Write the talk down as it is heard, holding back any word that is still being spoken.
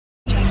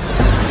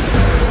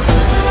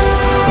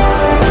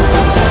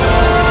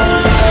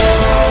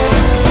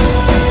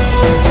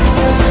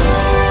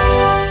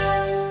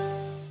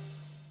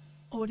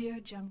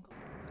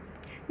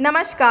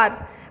नमस्कार,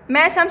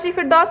 मैं शमशी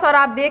फिरदौस और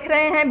आप देख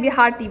रहे हैं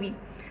बिहार टीवी।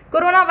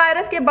 कोरोना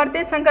वायरस के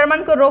बढ़ते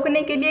संक्रमण को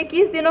रोकने के लिए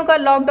 21 दिनों का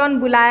लॉकडाउन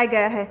बुलाया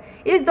गया है।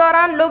 इस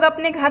दौरान लोग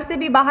अपने घर से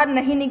भी बाहर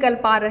नहीं निकल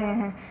पा रहे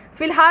हैं।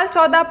 फिलहाल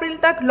 14 अप्रैल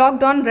तक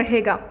लॉकडाउन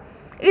रहेगा।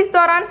 इस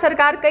दौरान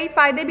सरकार कई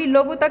फायदे भी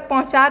लोगों तक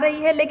पहुंचा रही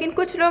है, लेकिन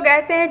कुछ लोग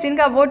ऐसे हैं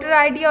जिनका वोटर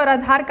आईडी और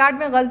आधार कार्ड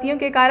में गलतियों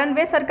के कारण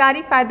वे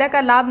सरकारी फ़ायदा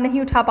का लाभ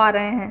नहीं उठा पा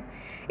रहे हैं।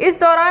 इस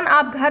दौरान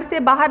आप घर से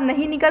बाहर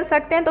नहीं निकल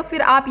सकते हैं, तो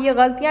फिर आप ये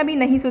गलतियां भी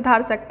नहीं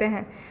सुधार सकते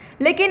हैं।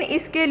 लेकिन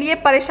इसके लिए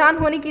परेशान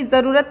होने की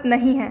ज़रूरत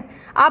नहीं है।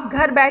 आप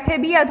घर बैठे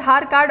भी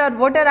आधार कार्ड और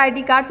वोटर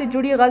आईडी कार्ड से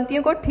जुड़ी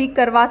गलतियों को ठीक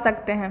करवा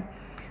सकते हैं।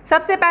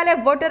 सबसे पहले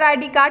वोटर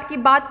आईडी कार्ड की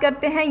बात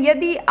करते हैं।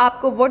 यदि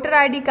आपको वोटर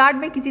आईडी कार्ड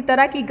में किसी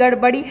तरह की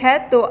गड़बड़ी है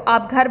तो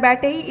आप घर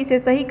बैठे ही इसे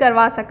सही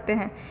करवा सकते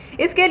हैं।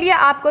 इसके लिए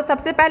आपको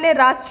सबसे पहले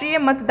राष्ट्रीय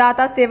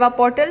मतदाता सेवा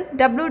पोर्टल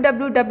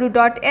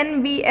www.nvsp.in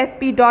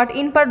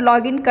पर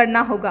लॉगिन करना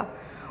होगा।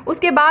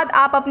 उसके बाद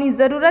आप अपनी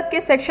ज़रूरत के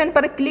सेक्शन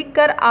पर क्लिक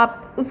कर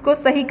आप उसको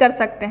सही कर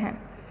सकते हैं।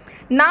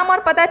 नाम और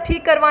पता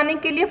ठीक करवाने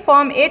के लिए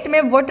फॉर्म 8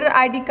 में वोटर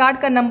आईडी कार्ड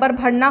का नंबर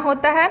भरना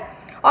होता है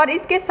और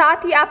इसके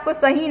साथ ही आपको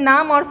सही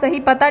नाम और सही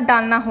पता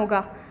डालना होगा।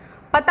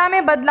 पता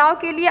में बदलाव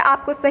के लिए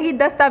आपको सही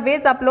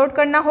दस्तावेज़ अपलोड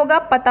करना होगा।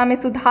 पता में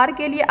सुधार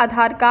के लिए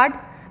आधार card,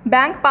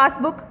 bank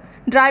passbook,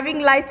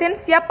 driving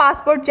licence या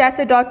पासपोर्ट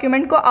जैसे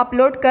डॉक्यूमेंट को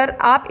अपलोड कर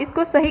आप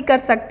इसको सही कर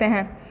सकते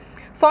हैं।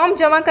 फॉर्म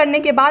जमा करने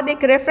के बाद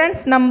एक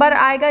रेफरेंस नंबर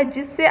आएगा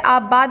जिससे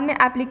आप बाद में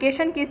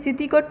एप्लीकेशन की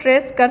स्थिति को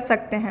ट्रेस कर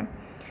सकते हैं।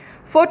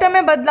 फ़ोटो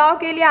में बदलाव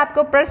के लिए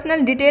आपको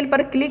पर्सनल डिटेल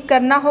पर क्लिक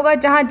करना होगा,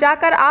 जहां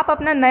जाकर आप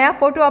अपना नया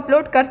फ़ोटो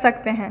अपलोड कर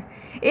सकते हैं।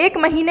 1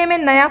 महीने में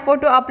नया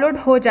फ़ोटो अपलोड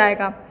हो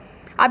जाएगा।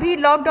 अभी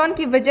लॉकडाउन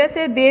की वजह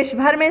से देश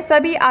भर में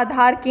सभी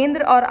आधार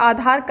केंद्र और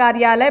आधार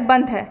कार्यालय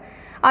बंद है।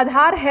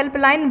 आधार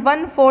हेल्पलाइन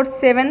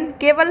 147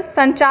 केवल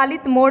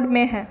संचालित मोड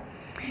में है।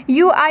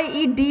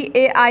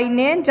 UIDAI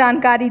ने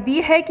जानकारी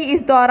दी है कि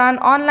इस दौरान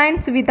ऑनलाइन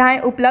सुविधाएं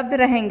उपलब्ध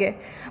रहेंगे,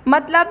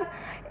 मतलब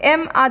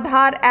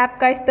आधार ऐप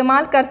का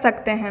इस्तेमाल कर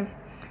सकते हैं।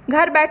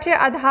 घर बैठे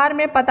आधार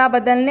में पता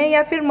बदलने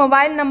या फिर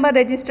मोबाइल नंबर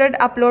रजिस्टर्ड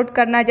अपलोड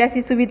करना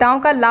जैसी सुविधाओं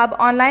का लाभ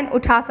ऑनलाइन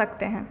उठा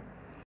सकते हैं।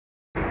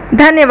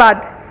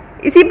 धन्यवाद।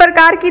 इसी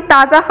प्रकार की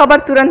ताज़ा खबर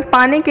तुरंत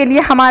पाने के लिए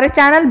हमारे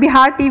चैनल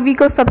बिहार टीवी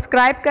को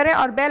सब्सक्राइब करें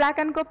और बेल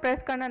आइकन को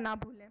प्रेस करना ना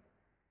भूलें।